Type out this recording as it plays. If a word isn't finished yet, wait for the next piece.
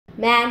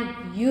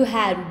Man, you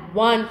had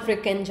one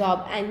freaking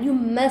job and you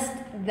messed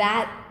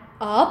that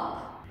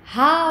up?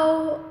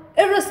 How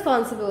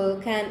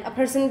irresponsible can a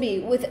person be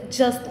with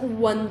just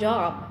one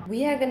job?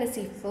 We are gonna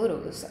see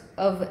photos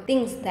of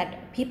things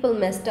that people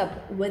messed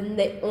up when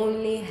they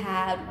only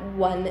had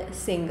one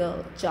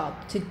single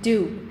job to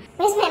do.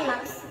 Where's my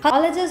mouse?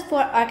 Colleges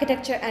for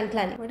Architecture and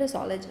Planning. What is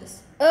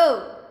colleges?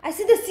 Oh, I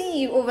see the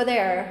C over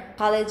there.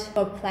 College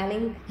for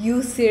planning.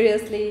 You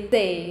seriously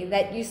say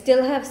that you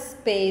still have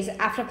space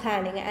after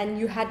planning and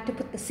you had to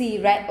put the C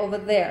right over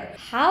there.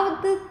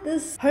 How did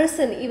this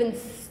person even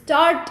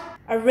start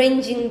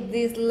arranging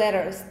these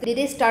letters? Did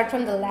they start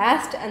from the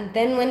last and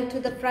then went to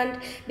the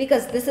front?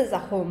 Because this is a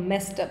whole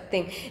messed up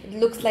thing. It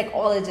looks like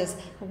colleges.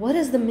 What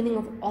is the meaning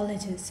of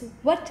colleges?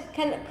 What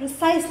can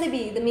precisely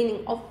be the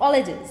meaning of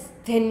colleges?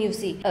 Then you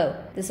see, oh,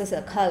 this is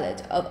a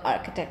college of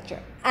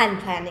architecture and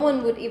planning. No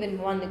one would even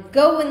want to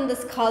go in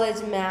this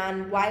college,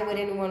 man. Why would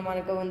anyone want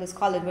to go in this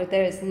college where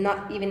there is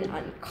not even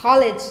a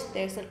college?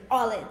 There's an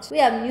college. We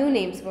have new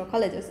names for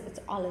colleges. It's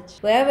college.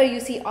 Wherever you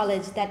see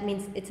college, that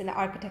means it's an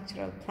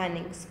architectural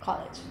planning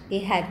college. He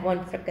had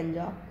one freaking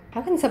job.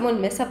 How can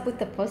someone mess up with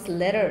the first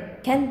letter?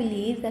 Can't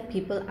believe that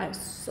people are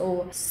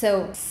so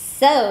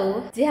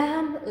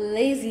damn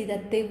lazy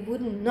that they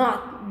would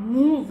not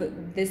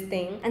move this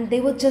thing and they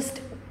would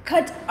just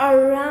cut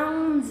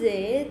around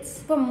it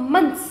for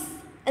months.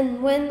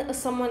 And when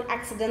someone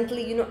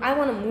accidentally, I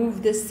want to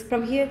move this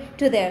from here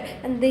to there,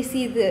 and they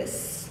see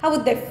this, how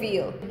would they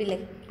feel? They'd be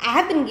like, I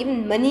have been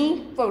given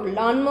money for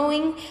lawn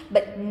mowing,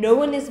 but no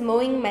one is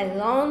mowing my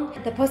lawn.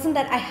 The person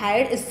that I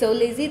hired is so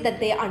lazy that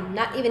they are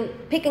not even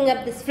picking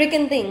up this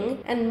freaking thing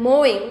and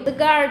mowing the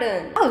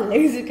garden. How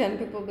lazy can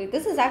people be?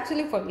 This is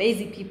actually for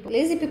lazy people.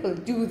 Lazy people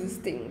do these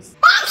things.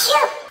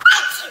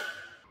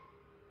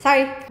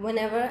 Sorry,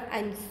 whenever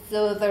I'm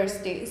so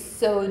thirsty,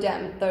 so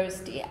damn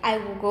thirsty, I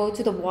will go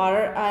to the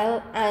water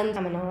aisle, and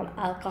I'm a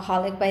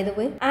non-alcoholic by the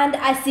way, and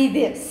I see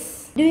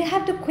this. Do you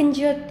have to quench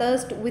your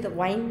thirst with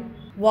wine?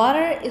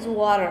 Water is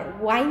water,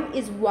 wine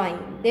is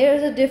wine. There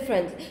is a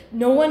difference.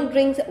 No one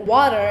drinks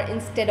water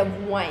instead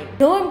of wine.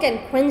 No one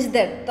can quench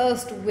their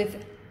thirst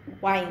with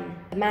wine.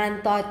 The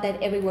man thought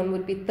that everyone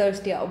would be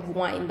thirsty of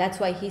wine. That's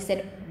why he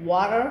said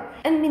water,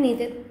 and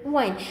beneath it,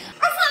 wine.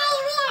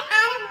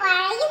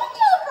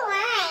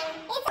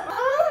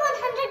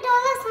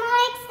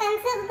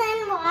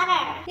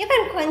 You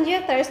can quench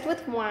your thirst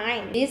with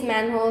wine. These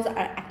manholes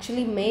are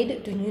actually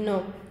made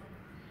to,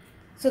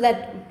 so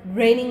that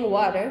raining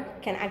water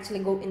can actually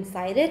go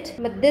inside it.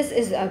 But this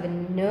is of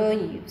no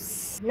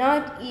use.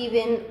 Not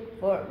even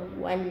for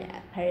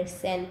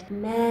 1%.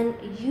 Man,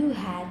 you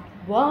had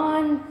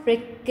one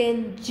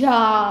freaking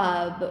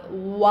job.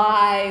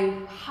 Why?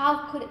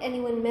 How could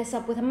anyone mess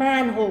up with a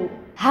manhole?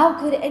 How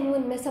could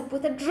anyone mess up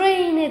with a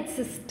drainage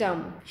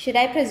system? Should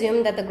I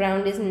presume that the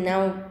ground is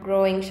now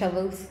growing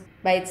shovels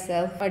by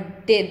itself, or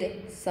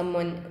did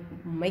someone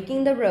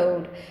making the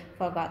road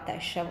forgot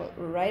that shovel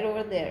right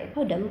over there?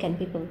 How dumb can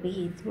people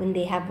be when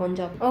they have one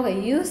job? Okay,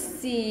 you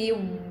see,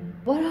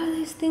 what are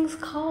these things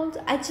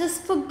called? I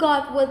just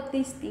forgot what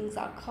these things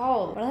are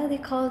called. What are they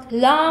called?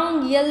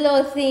 Long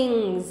yellow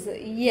things.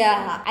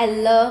 Yeah, I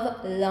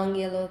love long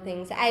yellow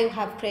things. I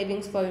have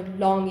cravings for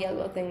long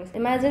yellow things.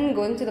 Imagine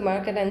going to the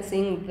market and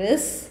seeing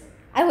this.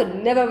 I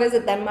would never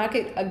visit that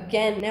market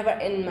again. Never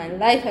in my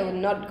life. I would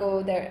not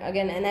go there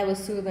again, and I will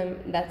sue them.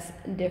 That's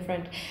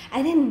different.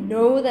 I didn't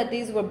know that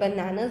these were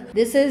bananas.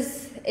 This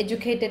is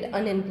educated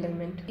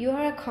unemployment. You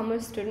are a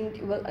commerce student,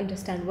 you will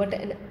understand what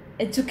an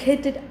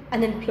educated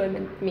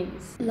unemployment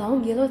means.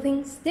 Long yellow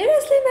things?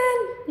 Seriously,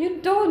 man?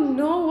 You don't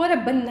know what a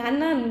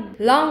banana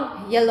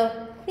long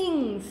yellow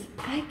things.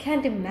 I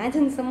can't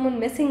imagine someone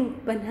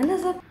messing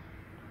bananas up.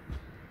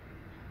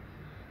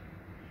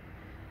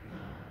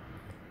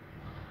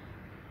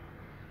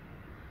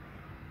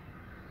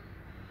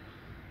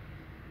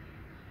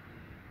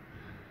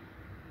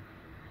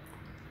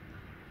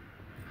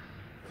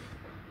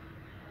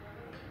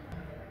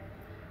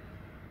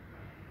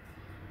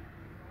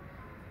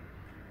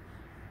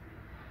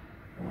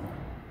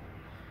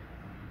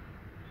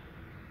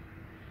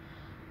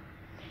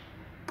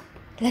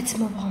 Let's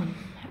move on.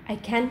 I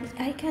can't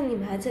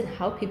imagine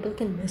how people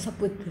can mess up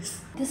with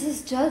this. This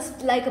is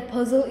just like a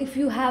puzzle if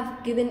you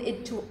have given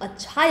it to a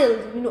child,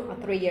 a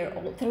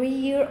 3-year-old.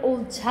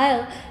 3-year-old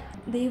child,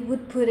 they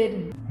would put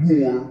it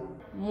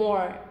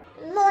more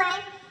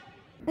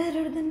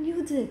better than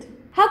you did.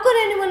 How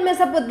could anyone mess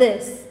up with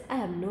this? I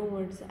have no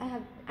words.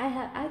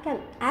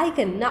 I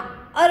cannot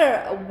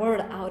utter a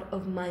word out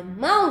of my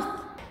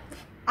mouth.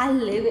 I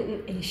live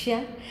in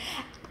Asia.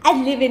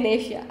 I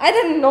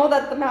didn't know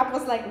that the map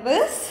was like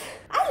this.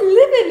 I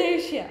live in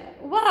Asia.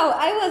 Wow,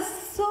 I was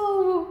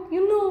so,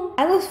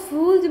 I was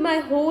fooled my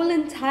whole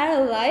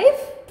entire life.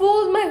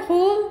 Fooled my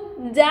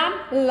whole damn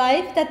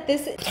life that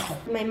this,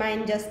 my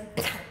mind just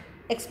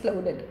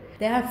exploded.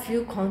 There are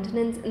few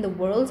continents in the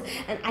world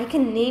and I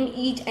can name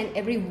each and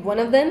every one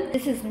of them.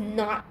 This is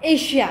not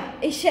Asia.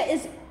 Asia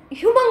is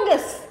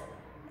humongous.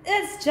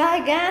 It's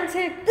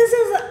gigantic. This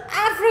is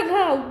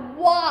Africa.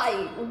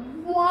 Why?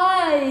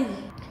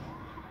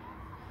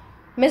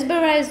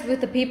 Mesmerized with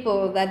the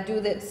people that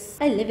do this.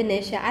 I live in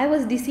Asia. I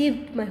was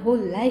deceived my whole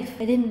life.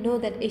 I didn't know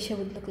that Asia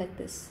would look like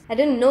this. I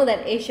didn't know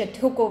that Asia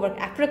took over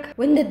Africa.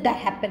 When did that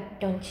happen?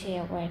 Don't say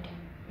a word.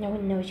 No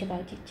one knows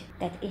about it.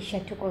 That Asia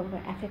took over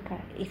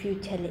Africa. If you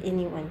tell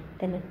anyone,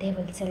 then they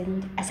will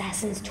send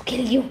assassins to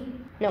kill you.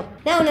 No.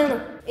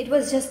 No. It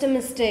was just a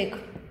mistake.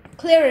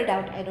 Clear it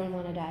out. I don't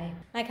want to die.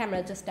 My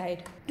camera just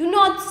died. Do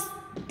not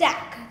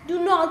stack.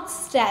 Do not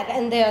stack.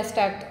 And they are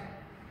stacked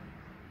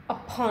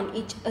upon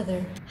each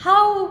other.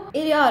 How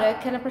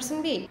idiotic can a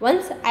person be?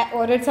 Once I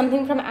ordered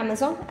something from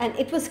Amazon and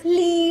it was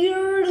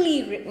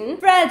clearly written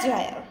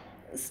fragile.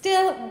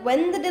 Still,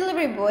 when the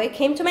delivery boy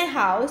came to my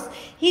house,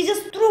 he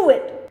just threw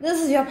it.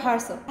 This is your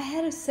parcel. I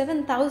had a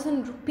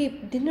 7,000 rupee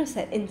dinner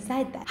set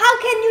inside that.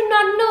 How can you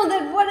not know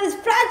that what is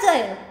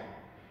fragile?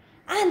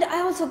 And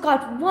I also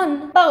got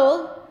one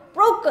bowl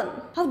broken.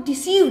 How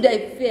deceived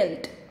I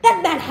felt.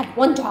 That man had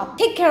one job.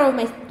 Take care of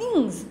my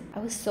things. I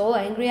was so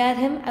angry at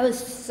him. I was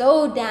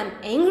so damn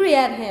angry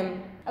at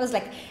him. I was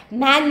like,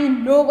 man, you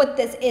know what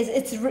this is.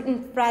 It's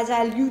written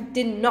fragile. You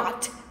did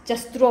not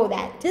just throw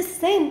that. This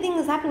same thing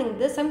is happening.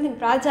 There's something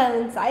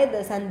fragile inside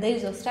this and they're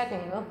just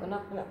stacking up and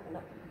up and up and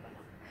up.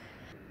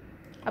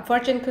 A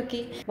fortune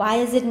cookie. Why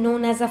is it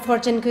known as a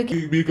fortune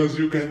cookie? Because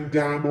you can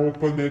damn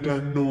open it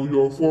and know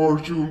your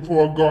fortune,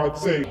 for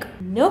God's sake.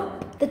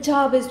 Nope. The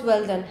job is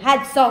well done.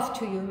 Hats off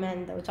to you,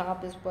 man. The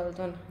job is well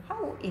done.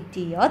 How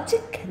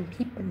idiotic can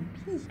people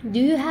be?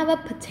 Do you have a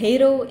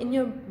potato in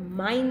your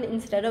mind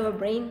instead of a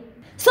brain?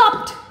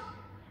 Stopped!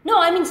 No,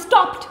 I mean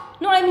stopped.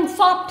 No, I mean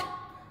stopped.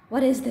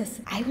 What is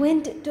this? I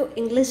went to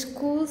English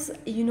schools,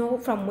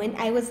 from when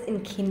I was in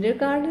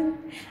kindergarten.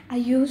 I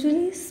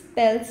usually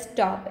spell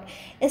stop,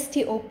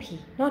 S-T-O-P,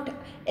 not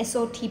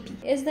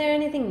S-O-T-P. Is there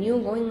anything new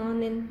going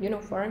on in,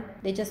 foreign?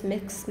 They just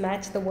mix,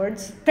 match the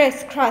words.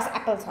 Crisscross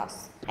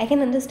applesauce. I can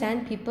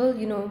understand people,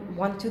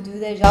 want to do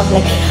their job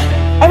like,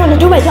 I want to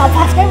do my job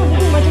fast, I want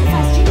to do my job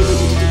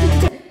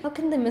fast. How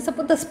can they mess up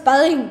with the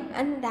spelling?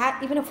 And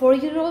that even a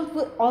 4-year-old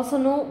will also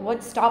know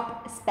what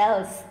stop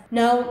spells.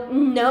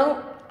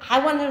 No. I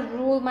want to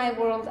rule my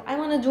world. I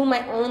want to do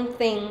my own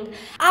thing.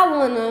 I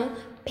want to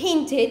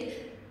paint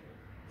it.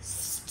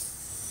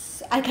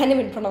 I can't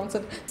even pronounce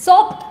it.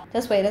 Soft.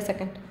 Just wait a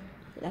second.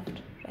 Left,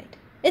 right.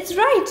 It's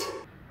right.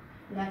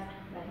 Left,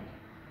 right.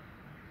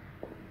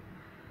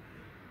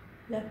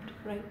 Left,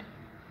 right.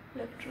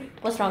 Left, right.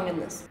 What's wrong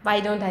in this? Why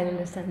don't I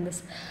understand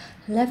this?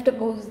 Left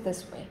goes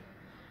this way.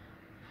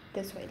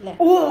 This way, left.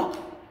 Oh!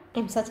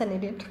 I'm such an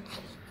idiot.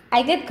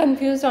 I get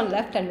confused on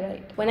left and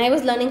right. When I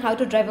was learning how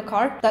to drive a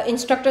car, the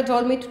instructor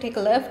told me to take a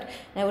left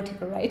and I would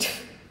take a right.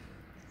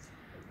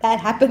 That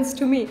happens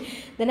to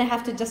me. Then I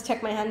have to just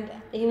check my hand.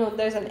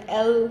 There's an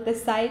L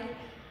this side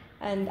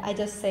and I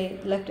just say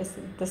left is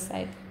this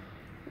side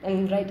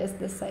and right is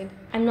this side.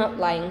 I'm not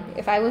lying.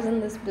 If I was in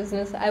this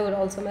business, I would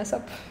also mess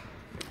up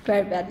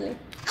very badly.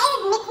 I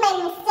admit my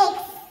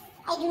mistakes.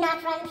 I do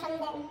not run from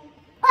them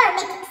or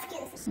make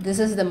excuses. This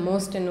is the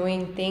most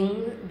annoying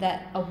thing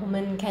that a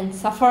woman can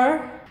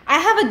suffer. I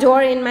have a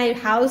door in my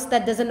house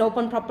that doesn't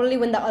open properly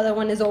when the other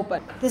one is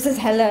open. This is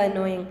hella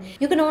annoying.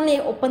 You can only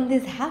open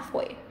this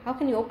halfway. How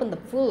can you open the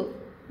full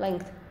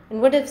length?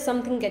 And what if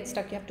something gets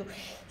stuck? You have to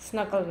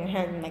snuggle your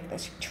hand like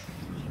this.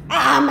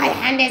 Ah, my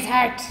hand is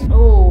hurt.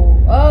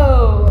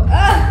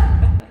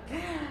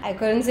 I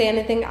couldn't say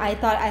anything. I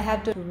thought I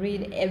had to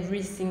read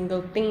every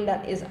single thing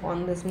that is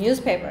on this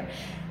newspaper.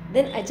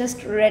 Then I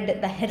just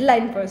read the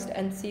headline first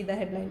and see the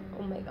headline.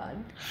 Oh my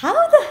god. How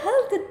the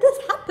hell did this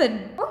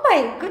happen? Oh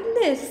my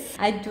goodness.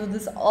 I do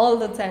this all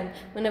the time.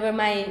 Whenever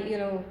my,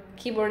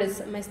 keyboard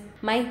is,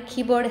 my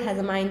keyboard has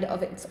a mind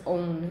of its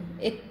own.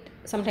 It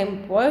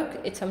sometimes works,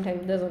 it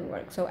sometimes doesn't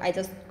work. So I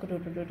just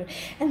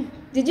and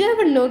did you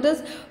ever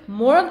notice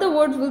more of the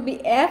words will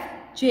be F,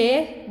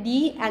 J,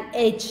 D and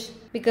H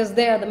because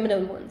they are the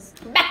middle ones.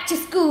 Back to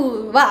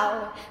school.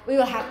 Wow. We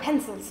will have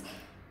pencils.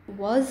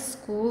 Was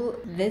school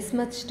this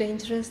much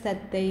dangerous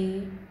that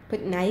they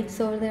put knives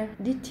over there?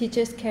 Did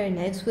teachers carry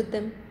knives with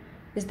them?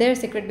 Is there a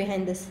secret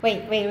behind this?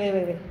 Wait.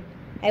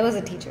 I was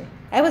a teacher.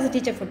 I was a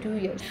teacher for 2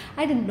 years.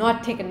 I did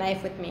not take a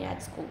knife with me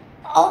at school.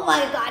 Oh my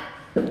god.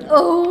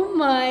 Oh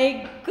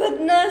my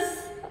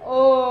goodness.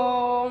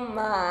 Oh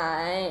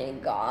my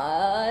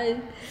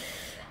god.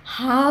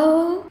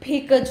 How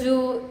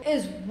Pikachu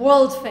is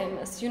world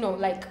famous.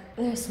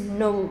 There's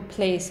no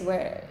place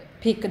where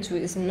Pikachu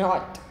is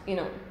not,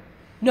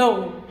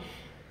 known.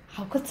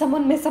 How could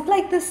someone mess up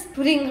like this?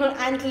 Putting her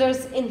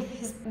antlers in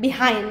his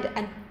behind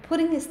and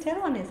putting his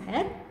tail on his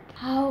head?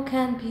 How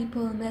can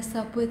people mess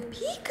up with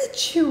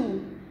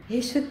Pikachu?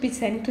 He should be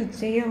sent to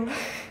jail.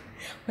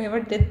 Whoever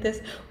did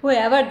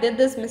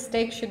this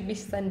mistake should be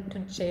sent to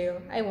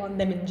jail. I want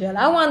them in jail.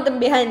 I want them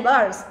behind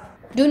bars.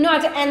 Do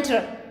not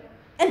enter.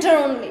 Enter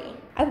only.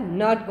 I would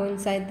not go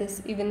inside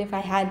this even if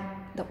I had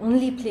the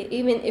only place,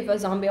 even if a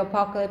zombie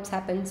apocalypse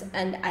happens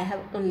and I have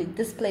only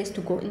this place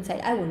to go inside,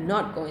 I will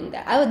not go in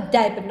there. I would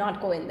die but not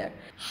go in there.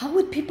 How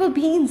would people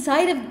be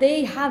inside if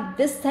they have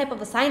this type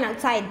of a sign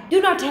outside? Do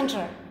not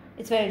enter.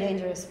 It's very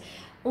dangerous.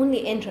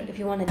 Only enter if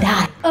you want to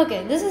die.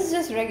 Okay, this is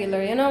just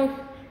regular, you know.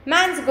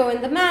 Mans go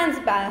in the man's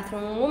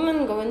bathroom,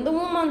 women go in the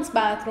woman's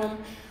bathroom.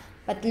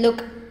 But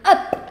look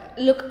up,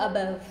 look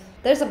above.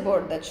 There's a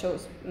board that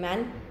shows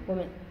man,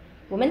 woman,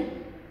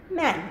 woman,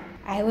 man.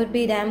 I would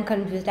be damn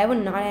confused. I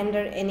would not enter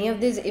any of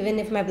these even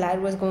if my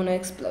bladder was going to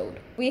explode.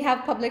 We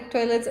have public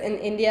toilets in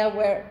India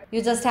where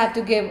you just have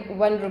to give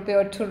 1 rupee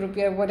or 2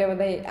 rupee or whatever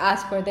they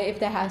ask for. If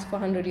they ask for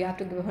 100, you have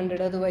to give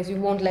 100. Otherwise, you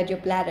won't let your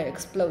bladder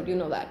explode. You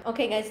know that.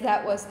 Okay, guys,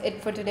 that was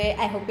it for today.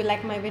 I hope you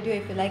like my video.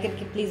 If you like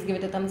it, please give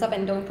it a thumbs up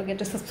and don't forget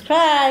to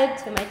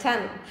subscribe to my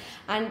channel.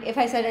 And if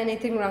I said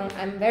anything wrong,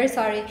 I'm very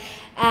sorry.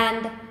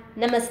 And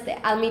namaste.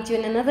 I'll meet you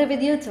in another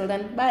video. Till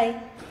then, bye.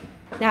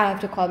 Now I have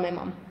to call my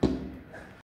mom.